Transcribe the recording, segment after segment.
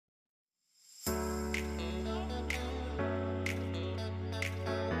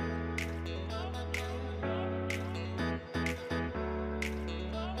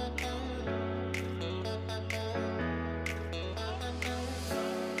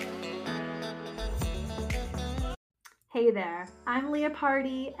Hey there, I'm Leah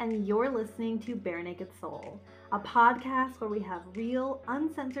Party, and you're listening to Bare Naked Soul, a podcast where we have real,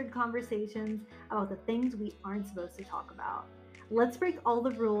 uncensored conversations about the things we aren't supposed to talk about. Let's break all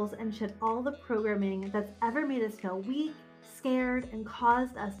the rules and shed all the programming that's ever made us feel weak, scared, and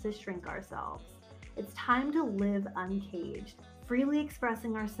caused us to shrink ourselves. It's time to live uncaged, freely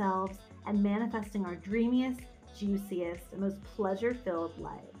expressing ourselves and manifesting our dreamiest, juiciest, and most pleasure filled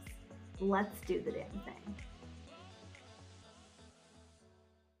lives. Let's do the damn thing.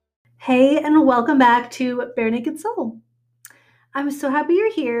 Hey, and welcome back to Bare Naked Soul. I'm so happy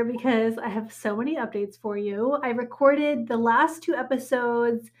you're here because I have so many updates for you. I recorded the last two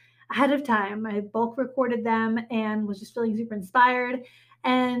episodes ahead of time. I bulk recorded them and was just feeling super inspired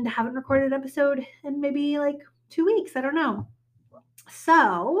and haven't recorded an episode in maybe like 2 weeks. I don't know.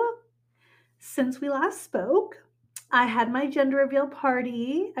 So, since we last spoke, I had my gender reveal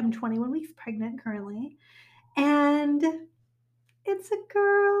party. I'm 21 weeks pregnant currently, and it's a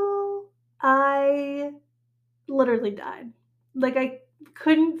girl. I literally died. Like, I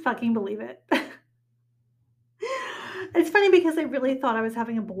couldn't fucking believe it. It's funny because I really thought I was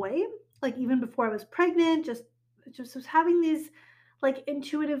having a boy, like, even before I was pregnant, just was having these, like,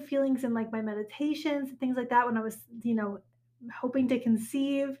 intuitive feelings in, like, my meditations and things like that when I was, hoping to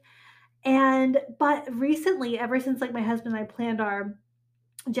conceive. But recently, ever since, like, my husband and I planned our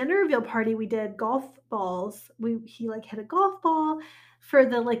gender reveal party, we did golf balls. He like hit a golf ball for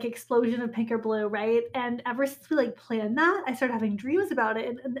the like explosion of pink or blue, right? And ever since we like planned that, I started having dreams about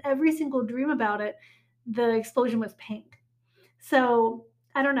it, and every single dream about it, the explosion was pink. So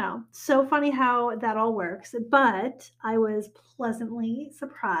I don't know. So funny how that all works. But I was pleasantly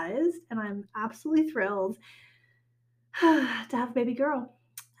surprised, and I'm absolutely thrilled to have a baby girl.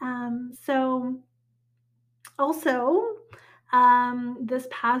 So also, this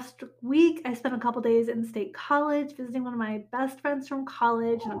past week, I spent a couple days in State College visiting one of my best friends from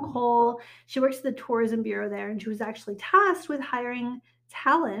college, Nicole. She works at the tourism bureau there, and she was actually tasked with hiring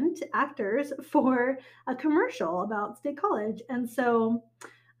talent actors for a commercial about State College. And so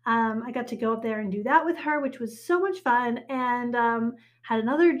I got to go up there and do that with her, which was so much fun. And had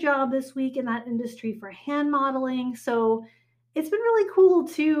another job this week in that industry for hand modeling. So it's been really cool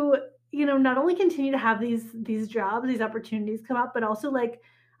to, not only continue to have these jobs, these opportunities come up, but also like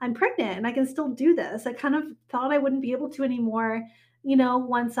I'm pregnant and I can still do this. I kind of thought I wouldn't be able to anymore,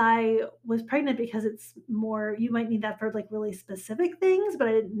 once I was pregnant because it's more you might need that for like really specific things, but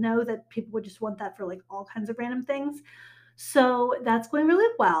I didn't know that people would just want that for like all kinds of random things. So that's going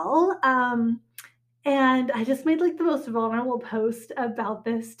really well. And I just made like the most vulnerable post about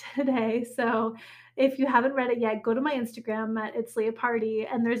this today. So if you haven't read it yet, go to my Instagram at It's Leah Party.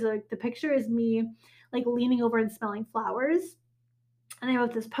 And the picture is me like leaning over and smelling flowers. And I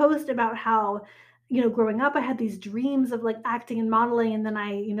wrote this post about how, growing up, I had these dreams of like acting and modeling. And then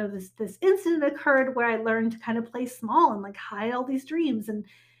this incident occurred where I learned to kind of play small and like hide all these dreams. And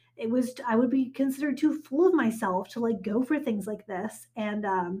I would be considered too full of myself to like go for things like this. And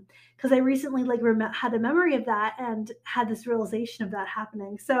because I recently like had a memory of that and had this realization of that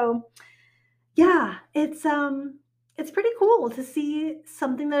happening. So yeah, it's pretty cool to see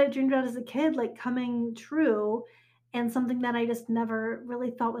something that I dreamed about as a kid like coming true, and something that I just never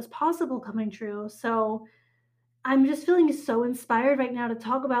really thought was possible coming true. So I'm just feeling so inspired right now to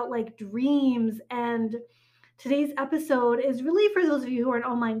talk about like dreams. And today's episode is really for those of you who are in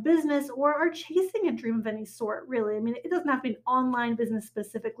online business or are chasing a dream of any sort, really. I mean, it doesn't have to be an online business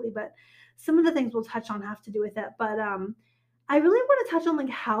specifically, but some of the things we'll touch on have to do with it. But I really want to touch on like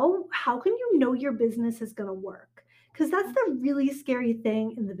how can you know your business is going to work? Because that's the really scary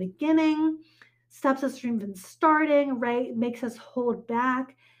thing in the beginning. Stops us from even starting, right? Makes us hold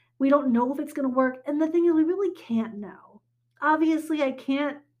back. We don't know if it's going to work. And the thing is, we really can't know. Obviously, I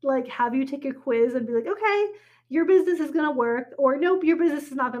can't like have you take a quiz and be like, okay, your business is going to work, or nope, your business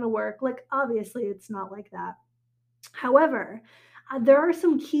is not going to work. Like, obviously, it's not like that. However, there are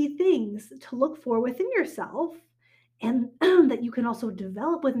some key things to look for within yourself and that you can also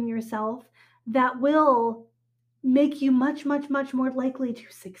develop within yourself that will make you much, much, much more likely to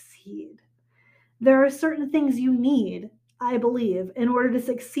succeed. There are certain things you need, I believe, in order to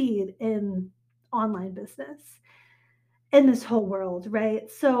succeed in online business in this whole world, right?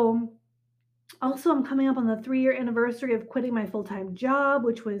 So, also, I'm coming up on the 3-year anniversary of quitting my full time job,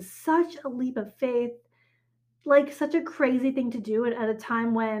 which was such a leap of faith, like such a crazy thing to do at a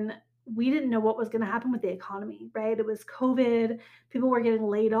time when we didn't know what was going to happen with the economy, right? It was COVID, people were getting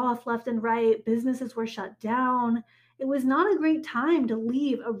laid off left and right, businesses were shut down. It was not a great time to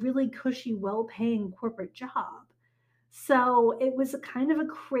leave a really cushy, well paying corporate job. So it was a kind of a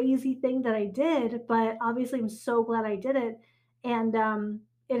crazy thing that I did, but obviously I'm so glad I did it. And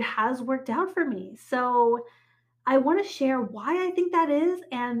it has worked out for me. So I want to share why I think that is.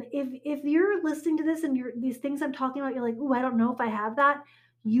 And if you're listening to this and you're these things I'm talking about, you're like, oh, I don't know if I have that,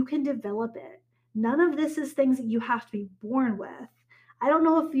 you can develop it. None of this is things that you have to be born with. I don't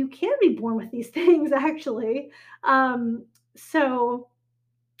know if you can be born with these things actually. So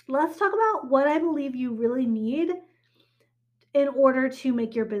let's talk about what I believe you really need in order to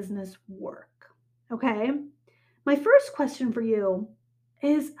make your business work. Okay. My first question for you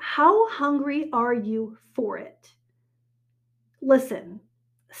is, how hungry are you for it? Listen,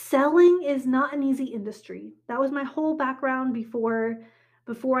 selling is not an easy industry. That was my whole background before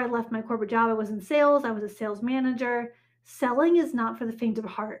I left my corporate job. I was in sales, I was a sales manager. Selling is not for the faint of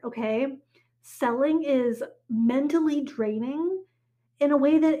heart, okay? Selling is mentally draining in a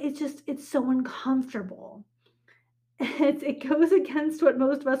way that it's so uncomfortable. It goes against what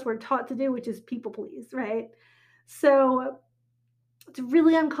most of us were taught to do, which is people please, right? So it's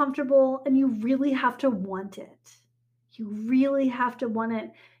really uncomfortable and you really have to want it. You really have to want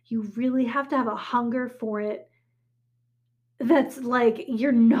it. You really have to have a hunger for it that's like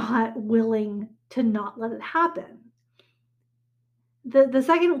you're not willing to not let it happen. The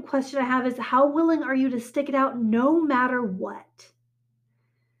second question I have is, how willing are you to stick it out no matter what?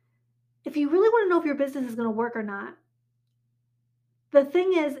 If you really want to know if your business is going to work or not, the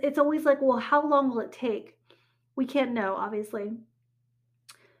thing is, it's always like, well, how long will it take? We can't know, obviously.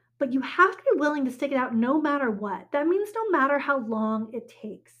 But you have to be willing to stick it out no matter what. That means no matter how long it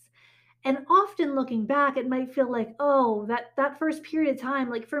takes. And often looking back, it might feel like, oh, that first period of time,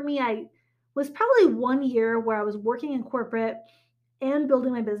 like for me, I was probably 1 year where I was working in corporate and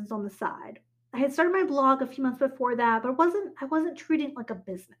building my business on the side. I had started my blog a few months before that, but I wasn't treating it like a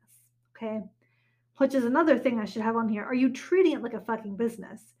business. Okay. Which is another thing I should have on here. Are you treating it like a fucking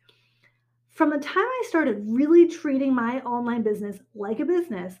business? From the time I started really treating my online business like a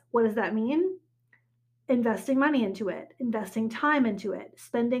business, what does that mean? Investing money into it, investing time into it,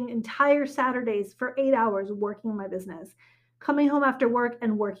 spending entire Saturdays for 8 hours working on my business, coming home after work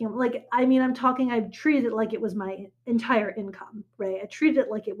and working. Like, I mean, I've treated it like it was my entire income, right? I treated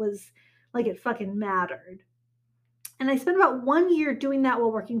it like it was, like it fucking mattered. And I spent about 1 year doing that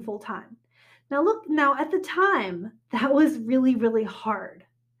while working full time. Now at the time, that was really, really hard.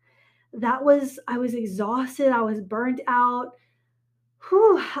 I was exhausted. I was burnt out.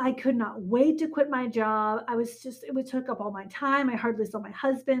 Whew, I could not wait to quit my job. It would took up all my time. I hardly saw my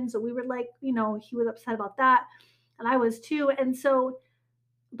husband. So we were like, he was upset about that. And I was too. And so,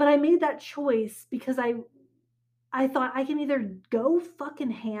 but I made that choice because I thought I can either go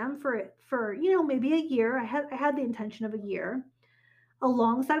fucking ham for it for, maybe a year. I had the intention of a year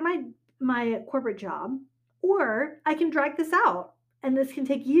alongside my corporate job, or I can drag this out and this can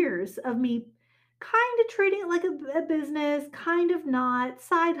take years of me kind of treating it like a business, kind of not,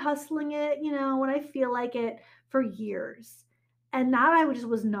 side hustling it, when I feel like it for years. And that I just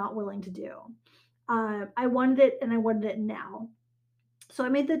was not willing to do. I wanted it and I wanted it now. So I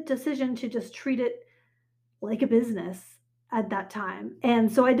made the decision to just treat it like a business at that time.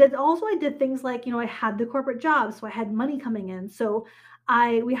 And so I did things like, I had the corporate job, so I had money coming in. So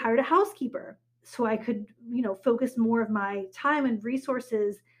we hired a housekeeper so I could, focus more of my time and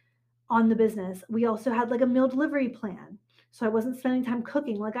resources on the business. We also had like a meal delivery plan. So I wasn't spending time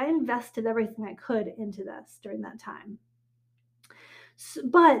cooking. Like I invested everything I could into this during that time.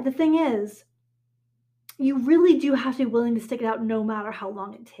 But the thing is, you really do have to be willing to stick it out no matter how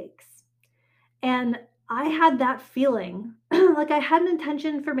long it takes. And I had that feeling, like I had an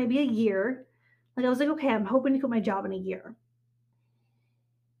intention for maybe a year. Like I was like, okay, I'm hoping to quit my job in a year.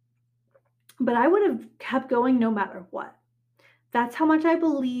 But I would have kept going no matter what. That's how much I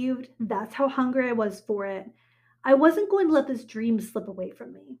believed. That's how hungry I was for it. I wasn't going to let this dream slip away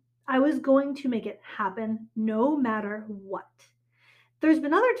from me. I was going to make it happen no matter what. There's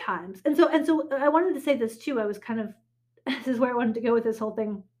been other times. And so I wanted to say this too. I was kind of this is where I wanted to go with this whole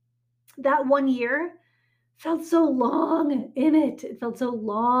thing. That 1 year felt so long in it. It felt so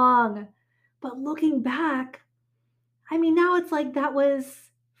long. But looking back, I mean, now it's like that was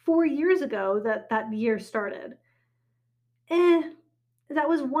 4 years ago that that year started. Eh, that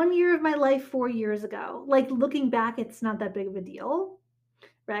was 1 year of my life 4 years ago. Like looking back, it's not that big of a deal,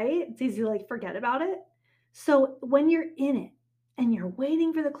 right? It's easy to like forget about it. So when you're in it and you're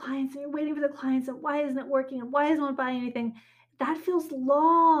waiting for the clients and you're waiting for the clients and why isn't it working and why isn't one buying anything, that feels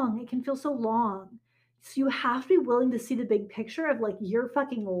long. It can feel so long. So you have to be willing to see the big picture of like your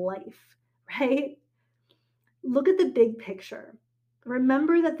fucking life, right? Look at the big picture.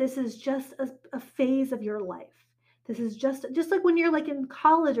 Remember that this is just a phase of your life. This is just like when you're like in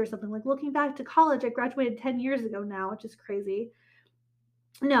college or something, like looking back to college, I graduated 10 years ago now, which is crazy.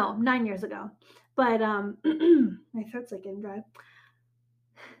 No, 9 years ago. But my throat's like getting dry.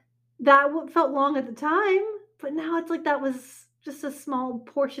 That felt long at the time, but now it's like that was just a small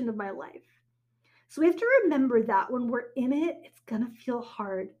portion of my life. So we have to remember that when we're in it, it's going to feel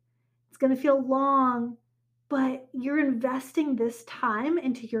hard. It's going to feel long, but you're investing this time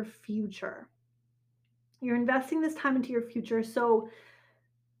into your future. You're investing this time into your future. So,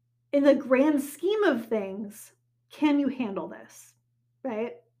 in the grand scheme of things, can you handle this?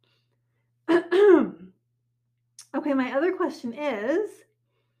 Right? Okay, my other question is,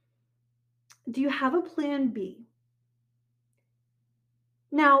 do you have a plan B?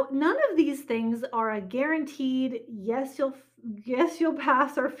 Now, none of these things are a guaranteed yes you'll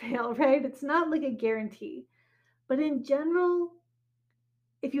pass or fail, right? It's not like a guarantee. But in general,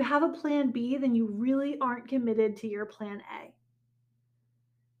 if you have a plan B, then you really aren't committed to your plan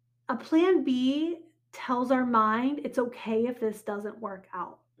A. A plan B tells our mind it's okay if this doesn't work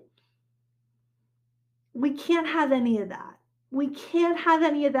out. We can't have any of that. We can't have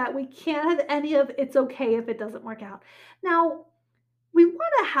any of that. We can't have any of it's okay if it doesn't work out. Now, we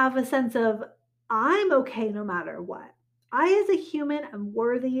want to have a sense of I'm okay no matter what. I, as a human, am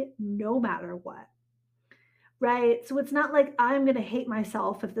worthy no matter what. Right? So it's not like I'm going to hate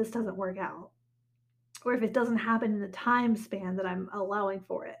myself if this doesn't work out or if it doesn't happen in the time span that I'm allowing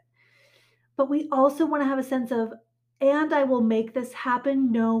for it. But we also want to have a sense of, and I will make this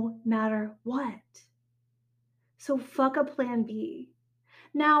happen no matter what. So fuck a plan B.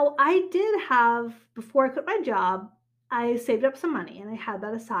 Now, I did have, before I quit my job, I saved up some money and I had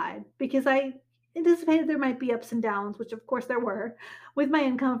that aside because I anticipated there might be ups and downs, which of course there were, with my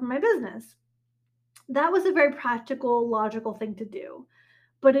income from my business. That was a very practical, logical thing to do.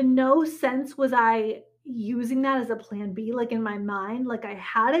 But in no sense was I using that as a plan B, like in my mind, like I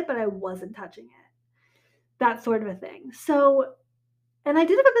had it, but I wasn't touching it. That sort of a thing. So, and I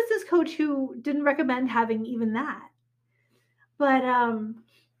did have a business coach who didn't recommend having even that. But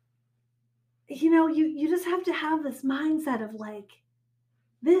you just have to have this mindset of like,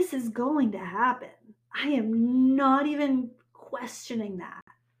 this is going to happen. I am not even questioning that,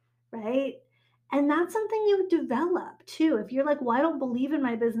 right? And that's something you develop too. If you're like, well, I don't believe in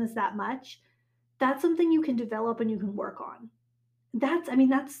my business that much, that's something you can develop and you can work on. That's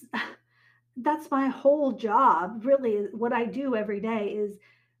that's my whole job, really. What I do every day is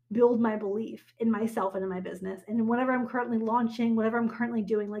build my belief in myself and in my business. And in whatever I'm currently launching, whatever I'm currently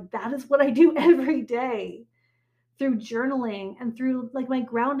doing, like that is what I do every day through journaling and through like my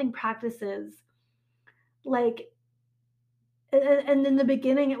grounding practices. Like, and in the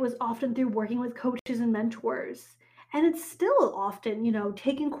beginning, it was often through working with coaches and mentors. And it's still often,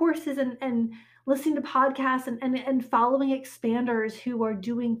 taking courses and listening to podcasts and following expanders who are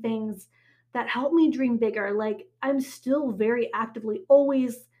doing things that help me dream bigger. Like, I'm still very actively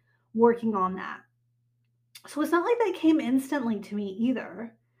always working on that. So it's not like that came instantly to me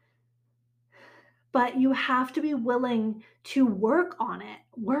either. But you have to be willing to work on it,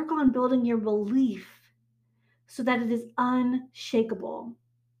 work on building your belief so that it is unshakable.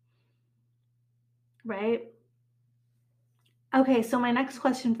 Right? Okay, so my next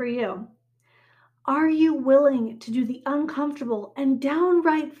question for you. Are you willing to do the uncomfortable and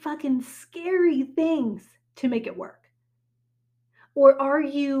downright fucking scary things to make it work? Or are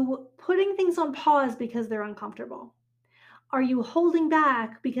you putting things on pause because they're uncomfortable? Are you holding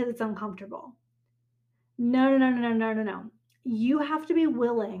back because it's uncomfortable? No, no, no, no, no, no, no. You have to be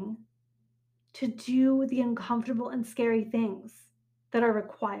willing to do the uncomfortable and scary things that are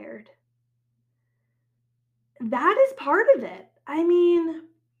required. That is part of it. I mean,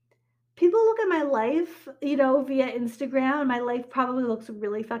 people look at my life, via Instagram, and my life probably looks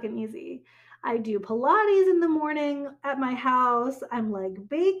really fucking easy. I do Pilates in the morning at my house. I'm like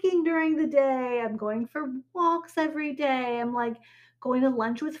baking during the day. I'm going for walks every day. I'm like going to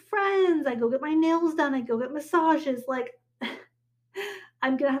lunch with friends. I go get my nails done. I go get massages. Like,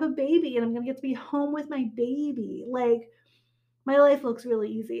 I'm going to have a baby and I'm going to get to be home with my baby. Like, my life looks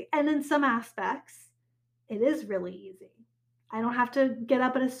really easy. And in some aspects, it is really easy. I don't have to get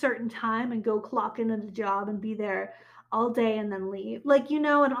up at a certain time and go clock in at a job and be there all day and then leave. Like, I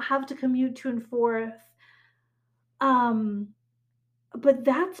don't have to commute to and forth. But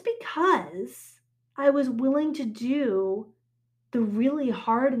that's because I was willing to do the really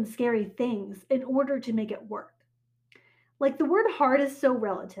hard and scary things in order to make it work. Like, the word hard is so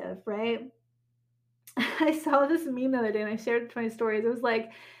relative, right? I saw this meme the other day and I shared it to my stories. It was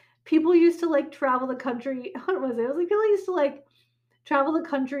like people used to like travel the country. What was it? It was like people used to like travel the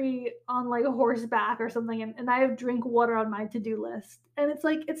country on like a horseback or something, and I have drink water on my to-do list. And it's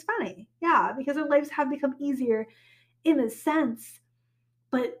like, it's funny. Yeah, because our lives have become easier in a sense,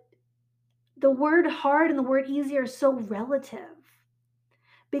 but the word hard and the word easy are so relative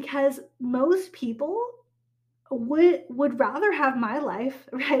because most people would rather have my life,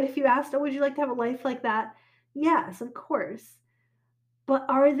 right? If you asked, "Oh, would you like to have a life like that?" Yes, of course. But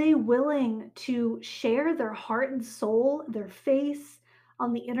are they willing to share their heart and soul, their face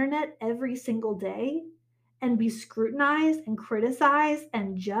on the internet every single day and be scrutinized and criticized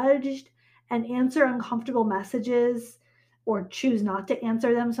and judged and answer uncomfortable messages or choose not to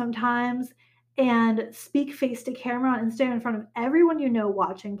answer them sometimes and speak face to camera on Instagram in front of everyone you know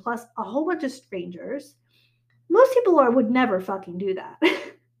watching, plus a whole bunch of strangers? Most people would never fucking do that.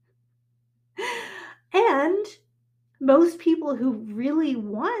 And most people who really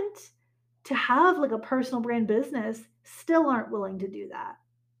want to have like a personal brand business still aren't willing to do that.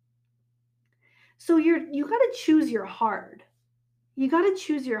 So you got to choose your hard. You got to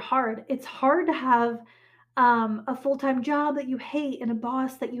choose your hard. It's hard to have a full-time job that you hate and a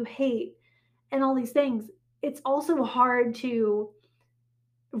boss that you hate and all these things. It's also hard to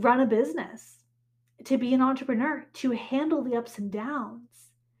run a business, to be an entrepreneur, to handle the ups and downs,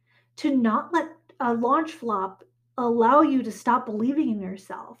 to not let a launch flop allow you to stop believing in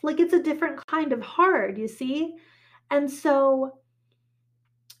yourself. Like, it's a different kind of hard, you see? And so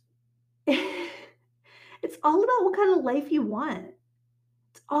it's all about what kind of life you want.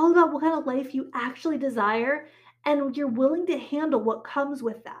 It's all about what kind of life you actually desire and you're willing to handle what comes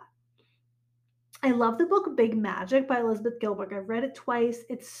with that. I love the book Big Magic by Elizabeth Gilbert. I've read it twice.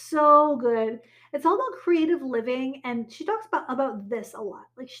 It's so good. It's all about creative living, and she talks about this a lot.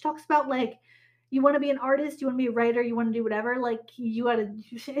 Like, she talks about like, you want to be an artist, you want to be a writer, you want to do whatever. Like, you got to.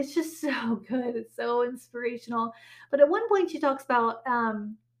 It's just so good. It's so inspirational. But at one point, she talks about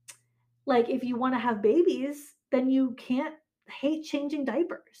like, if you want to have babies, then you can't hate changing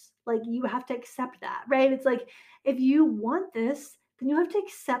diapers. Like, you have to accept that, right? It's like, if you want this, then you have to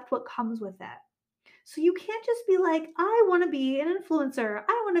accept what comes with it. So you can't just be like, I want to be an influencer.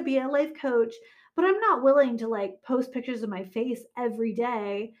 I want to be a life coach, but I'm not willing to like post pictures of my face every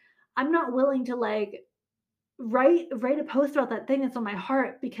day. I'm not willing to like write a post about that thing that's on my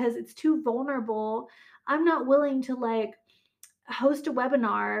heart because it's too vulnerable. I'm not willing to like host a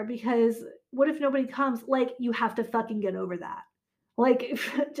webinar because what if nobody comes? Like, you have to fucking get over that. Like,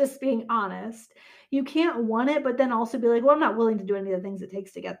 just being honest. You can't want it, but then also be like, well, I'm not willing to do any of the things it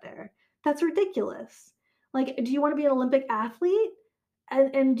takes to get there. That's ridiculous. Like, do you want to be an Olympic athlete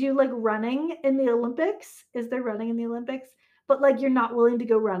and do like running in the Olympics? Is there running in the Olympics? But like, you're not willing to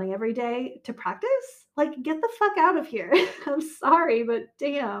go running every day to practice? Like, get the fuck out of here. I'm sorry, but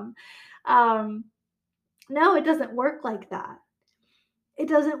damn. Um, no, it doesn't work like that. It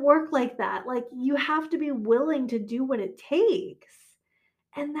doesn't work like that. Like, you have to be willing to do what it takes.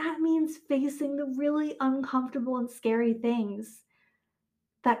 And that means facing the really uncomfortable and scary things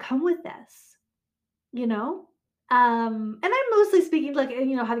that come with this, you know? And I'm mostly speaking like,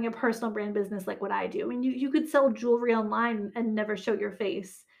 having a personal brand business like what I do. I mean, you could sell jewelry online and never show your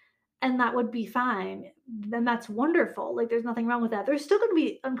face, and that would be fine. Then that's wonderful. Like, there's nothing wrong with that. There's still going to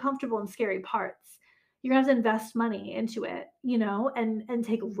be uncomfortable and scary parts. You're going to have to invest money into it, and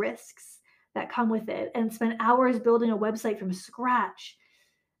take risks that come with it and spend hours building a website from scratch.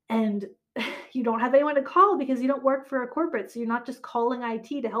 And you don't have anyone to call because you don't work for a corporate. So you're not just calling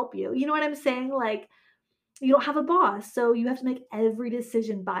IT to help you. You know what I'm saying? Like, you don't have a boss. So you have to make every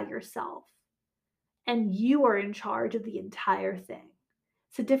decision by yourself. And you are in charge of the entire thing.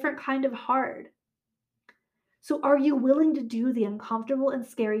 It's a different kind of hard. So, are you willing to do the uncomfortable and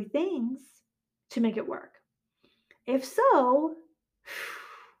scary things to make it work? If so,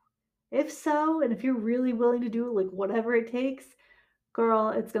 and if you're really willing to do like whatever it takes, girl,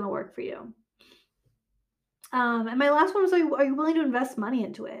 it's gonna work for you. And my last one was, are you willing to invest money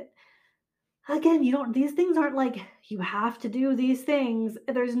into it? Again, you don't, these things aren't like you have to do these things.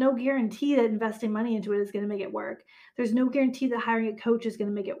 There's no guarantee that investing money into it is going to make it work. There's no guarantee that hiring a coach is going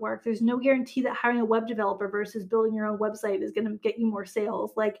to make it work. There's no guarantee that hiring a web developer versus building your own website is going to get you more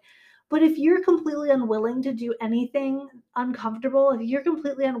sales. Like, but if you're completely unwilling to do anything uncomfortable, if you're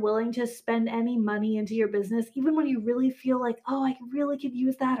completely unwilling to spend any money into your business, even when you really feel like, oh, I really could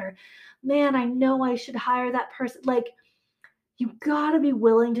use that, or man, I know I should hire that person, like, you gotta be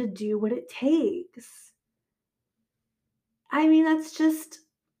willing to do what it takes. I mean,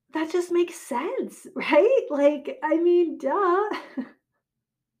 that just makes sense, right? Like, I mean, duh.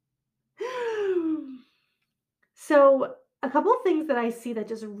 So, a couple of things that I see that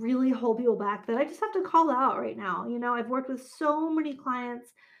just really hold people back that I just have to call out right now. I've worked with so many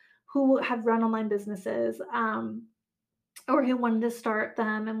clients who have run online businesses, or who wanted to start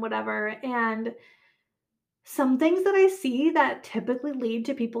them and whatever. And some things that I see that typically lead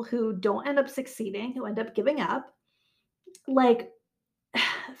to people who don't end up succeeding, who end up giving up, like,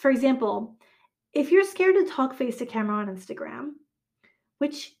 for example, if you're scared to talk face to camera on Instagram,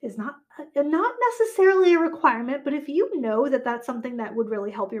 which is not necessarily a requirement, but if you know that that's something that would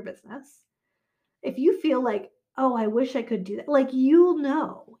really help your business, if you feel like, "Oh, I wish I could do that," like, you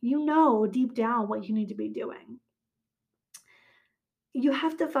know deep down what you need to be doing. You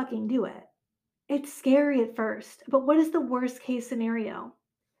have to fucking do it. It's scary at first, but what is the worst case scenario?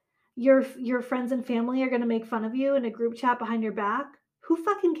 Your friends and family are gonna make fun of you in a group chat behind your back? Who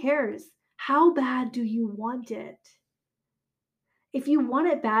fucking cares? How bad do you want it? If you want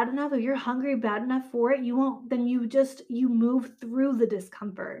it bad enough, if you're hungry bad enough for it, you won't then you move through the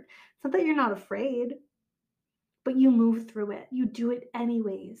discomfort. It's not that you're not afraid, but you move through it. You do it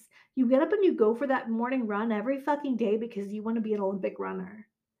anyways. You get up and you go for that morning run every fucking day because you wanna be an Olympic runner.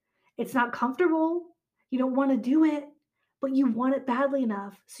 It's not comfortable. You don't wanna do it, but you want it badly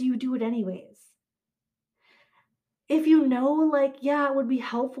enough, so you do it anyways. If you know, like, yeah, it would be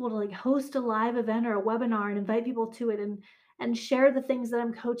helpful to, like, host a live event or a webinar and invite people to it and share the things that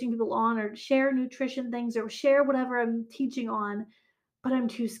I'm coaching people on or share nutrition things or share whatever I'm teaching on, but I'm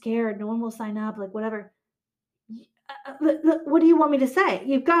too scared, no one will sign up, like, whatever. What do you want me to say?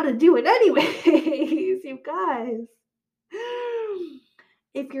 You've gotta do it anyways, you guys.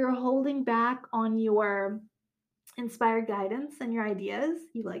 If you're holding back on your inspired guidance and your ideas.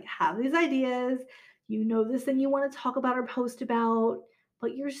 You like have these ideas, you know this thing you want to talk about or post about,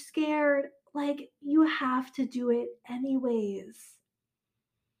 but you're scared. Like you have to do it anyways.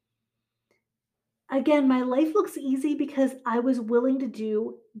 Again, my life looks easy because I was willing to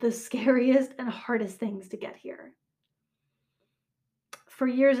do the scariest and hardest things to get here for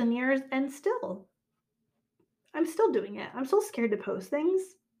years and years, and still, I'm still doing it. I'm still scared to post things.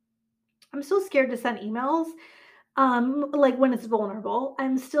 I'm still scared to send emails. Like when it's vulnerable.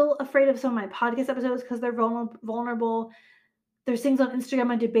 I'm still afraid of some of my podcast episodes because they're vulnerable. There's things on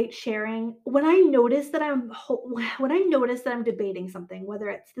Instagram I debate sharing. When I notice that I'm debating something, whether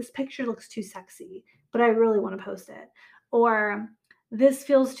it's this picture looks too sexy, but I really want to post it, or this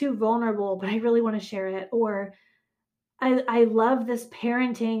feels too vulnerable, but I really want to share it, or I love this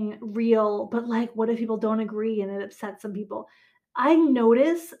parenting reel, but like what if people don't agree and it upsets some people? I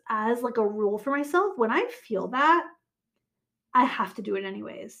notice as like a rule for myself when I feel that I have to do it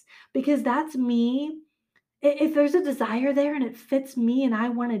anyways because that's me. If there's a desire there and it fits me and I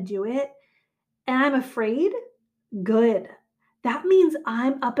want to do it and I'm afraid, good. That means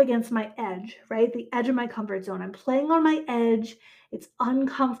I'm up against my edge, right? The edge of my comfort zone. I'm playing on my edge. It's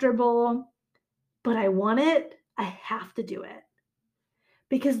uncomfortable, but I want it. I have to do it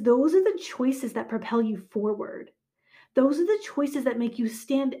because those are the choices that propel you forward. Those are the choices that make you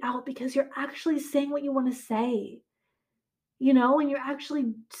stand out because you're actually saying what you want to say, and you're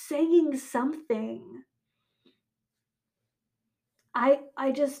actually saying something. I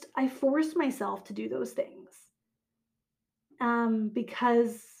force myself to do those things,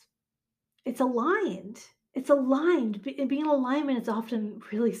 because it's aligned. It's aligned. Being in alignment is often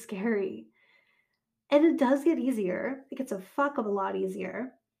really scary, and it does get easier. It gets a fuck of a lot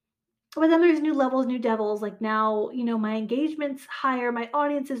easier. But then there's new levels, new devils. Like now, my engagement's higher, my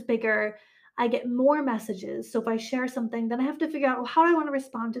audience is bigger. I get more messages. So if I share something, then I have to figure out, well, how do I want to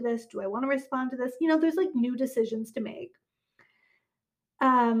respond to this? Do I want to respond to this? There's like new decisions to make.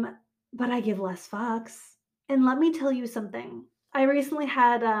 Um, but I give less fucks. And let me tell you something. I recently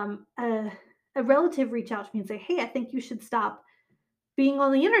had a relative reach out to me and say, "Hey, I think you should stop being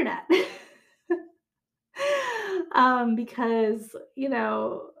on the internet." Because,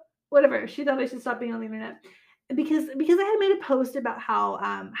 whatever, she thought I should stop being on the internet. Because I had made a post about how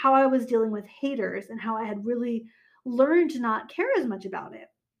I was dealing with haters and how I had really learned to not care as much about it.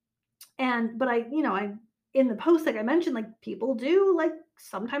 But I in the post, like I mentioned, like people do like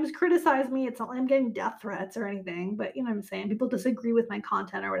sometimes criticize me. It's not like I'm getting death threats or anything, but you know what I'm saying? People disagree with my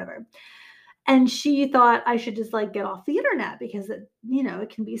content or whatever. And she thought I should just like get off the internet because it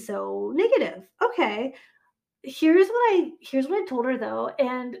can be so negative. Okay. Here's what I told her though,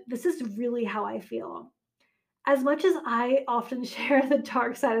 and this is really how I feel. As much as I often share the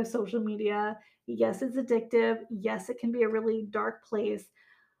dark side of social media, yes, it's addictive. Yes, it can be a really dark place.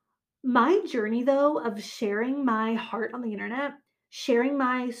 My journey, though, of sharing my heart on the internet, sharing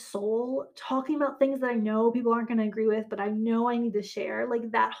my soul, talking about things that I know people aren't going to agree with, but I know I need to share, like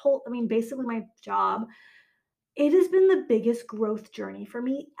that whole, I mean, basically my job, It has been the biggest growth journey for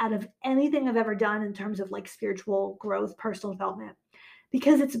me out of anything I've ever done in terms of like spiritual growth, personal development,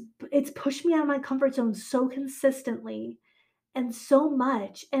 because it's pushed me out of my comfort zone so consistently and so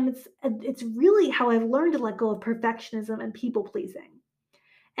much, and it's really how I've learned to let go of perfectionism and people pleasing,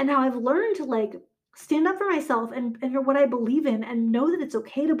 and how I've learned to like stand up for myself and for what I believe in, and know that it's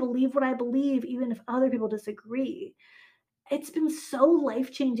okay to believe what I believe even if other people disagree. It's been so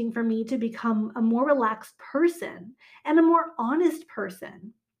life changing for me to become a more relaxed person and a more honest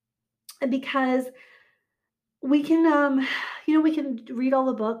person. And because we can, we can read all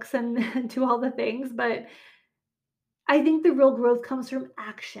the books and, and do all the things, but I think the real growth comes from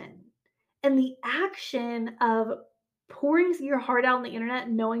action, and the action of pouring your heart out on the internet,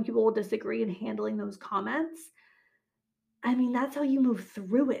 knowing people will disagree and handling those comments. I mean, that's how you move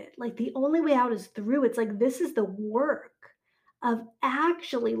through it. Like, the only way out is through. It's like, this is the work of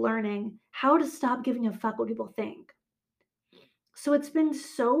actually learning how to stop giving a fuck what people think. So it's been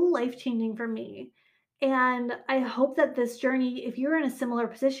so life changing for me. And I hope that this journey, if you're in a similar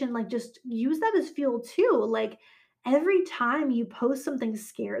position, like just use that as fuel too. Like every time you post something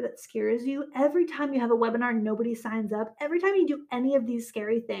that scares you, every time you have a webinar, nobody signs up, every time you do any of these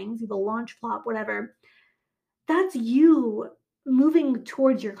scary things, the launch flop, whatever, that's you moving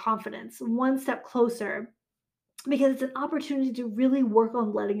towards your confidence one step closer, because it's an opportunity to really work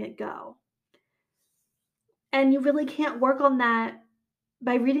on letting it go. And you really can't work on that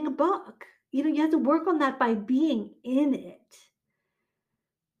by reading a book. You have to work on that by being in it.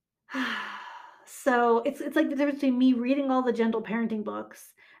 So it's like the difference between me reading all the gentle parenting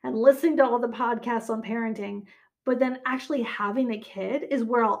books and listening to all the podcasts on parenting, but then actually having a kid is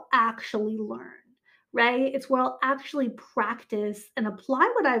where I'll actually learn, right? It's where I'll actually practice and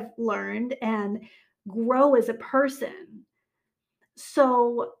apply what I've learned and grow as a person.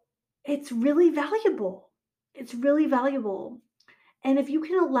 So it's really valuable. It's really valuable. And if you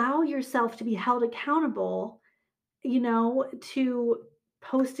can allow yourself to be held accountable, to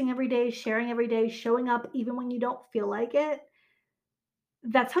posting every day, sharing every day, showing up even when you don't feel like it,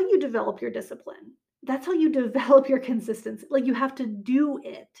 that's how you develop your discipline. That's how you develop your consistency. Like you have to do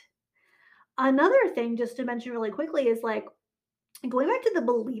it. Another thing, just to mention really quickly, is like going back to the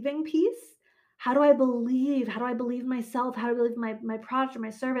believing piece. How do I believe? How do I believe myself? How do I believe my product or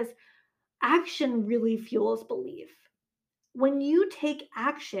my service? Action really fuels belief. When you take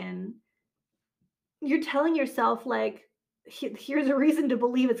action, you're telling yourself like, Here's a reason to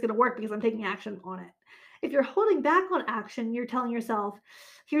believe it's going to work because I'm taking action on it." If you're holding back on action, you're telling yourself,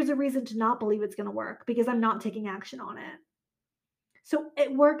 here's a reason to not believe it's going to work because I'm not taking action on it. So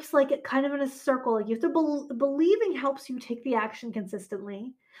it works like it kind of in a circle. Like you have to believing helps you take the action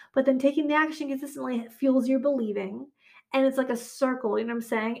consistently, but then taking the action consistently fuels your believing, and it's like a circle, you know what I'm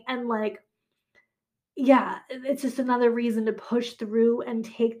saying? And like, yeah, it's just another reason to push through and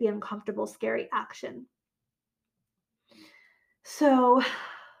take the uncomfortable, scary action. So,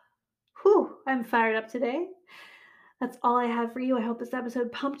 whew, I'm fired up today. That's all I have for you. I hope this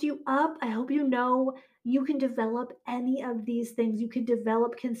episode pumped you up. I hope you know you can develop any of these things. You can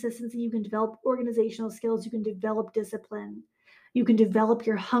develop consistency, you can develop organizational skills, you can develop discipline, you can develop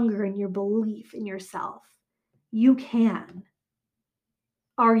your hunger and your belief in yourself. You can.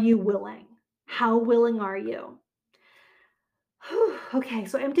 Are you willing? How willing are you? Okay,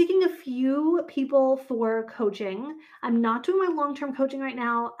 so I'm taking a few people for coaching. I'm not doing my long-term coaching right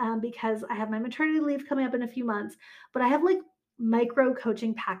now because I have my maternity leave coming up in a few months, but I have like micro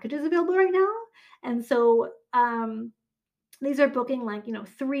coaching packages available right now. And so these are booking like,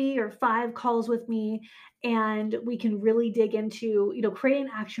 3 or 5 calls with me, and we can really dig into, creating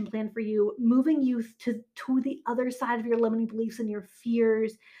an action plan for you, moving you to the other side of your limiting beliefs and your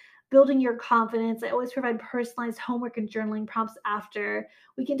fears, building your confidence. I always provide personalized homework and journaling prompts after.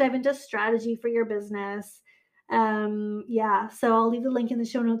 We can dive into strategy for your business. Yeah, so I'll leave the link in the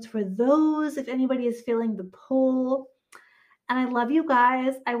show notes for those if anybody is feeling the pull. And I love you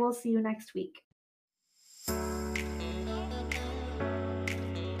guys. I will see you next week.